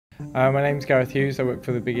My name's Gareth Hughes. I work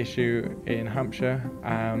for the Big Issue in Hampshire,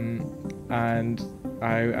 and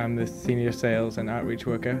I am the Senior Sales and Outreach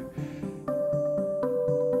Worker.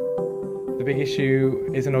 The Big Issue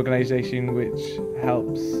is an organisation which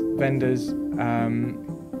helps vendors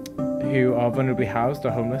who are vulnerably housed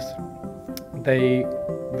or homeless.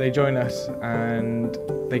 They join us and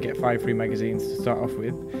they get 5 free magazines to start off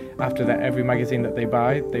with. After that, every magazine that they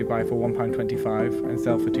buy for £1.25 and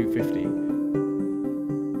sell for £2.50.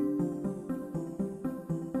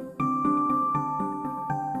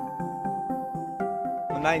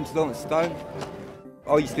 My name's Lawrence Stone.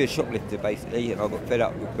 I used to be a shoplifter basically, and I got fed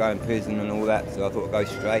up with going to prison and all that, so I thought I'd go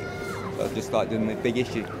straight. So I just started doing the Big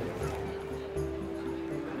Issue.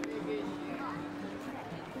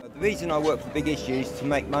 The reason I work for Big Issue is to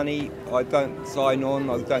make money. I don't sign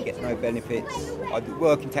on, I don't get no benefits. I do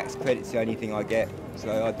work and tax credits, the only thing I get,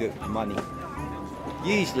 so I do it for money.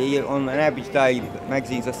 Usually, on an average day,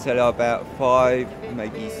 magazines I sell are about 5,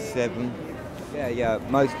 maybe 7. Yeah,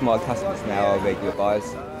 most of my customers now are regular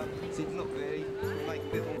buyers.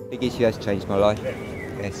 Big Issue has changed my life,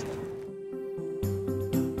 yes.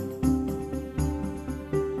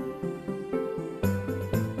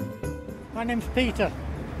 My name's Peter.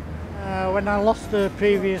 When I lost the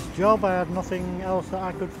previous job, I had nothing else that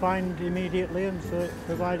I could find immediately, and so it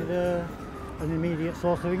provided an immediate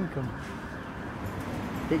source of income.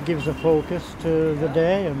 It gives a focus to the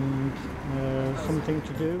day and something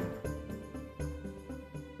to do.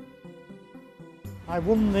 I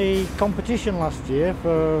won the competition last year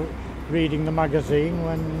for reading the magazine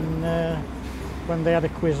when they had a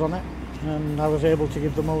quiz on it, and I was able to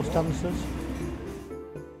give the most answers.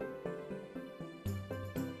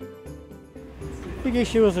 Big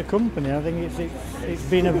Issue as a company, I think it's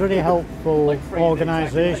been a very helpful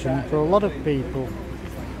organisation for a lot of people.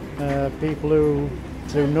 People who,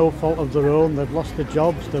 through no fault of their own, they've lost their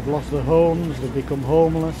jobs, they've lost their homes, they've become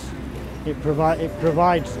homeless. It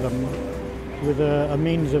provides them with a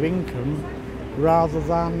means of income rather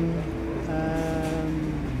than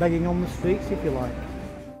begging on the streets, if you like.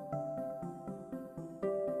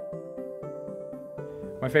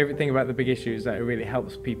 My favourite thing about the Big Issue is that it really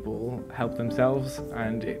helps people help themselves,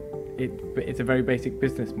 and it's a very basic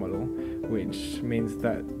business model, which means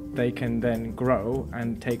that they can then grow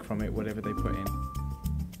and take from it whatever they put in.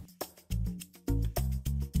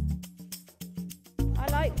 I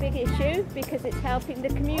like Big Issue because it's helping the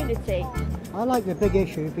community. I like the Big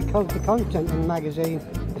Issue because the content in the magazine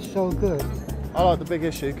is so good. I like the Big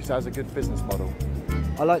Issue because it has a good business model.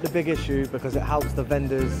 I like the Big Issue because it helps the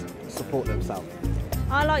vendors support themselves.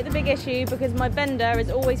 I like the Big Issue because my vendor is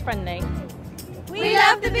always friendly. We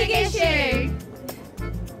love the Big Issue!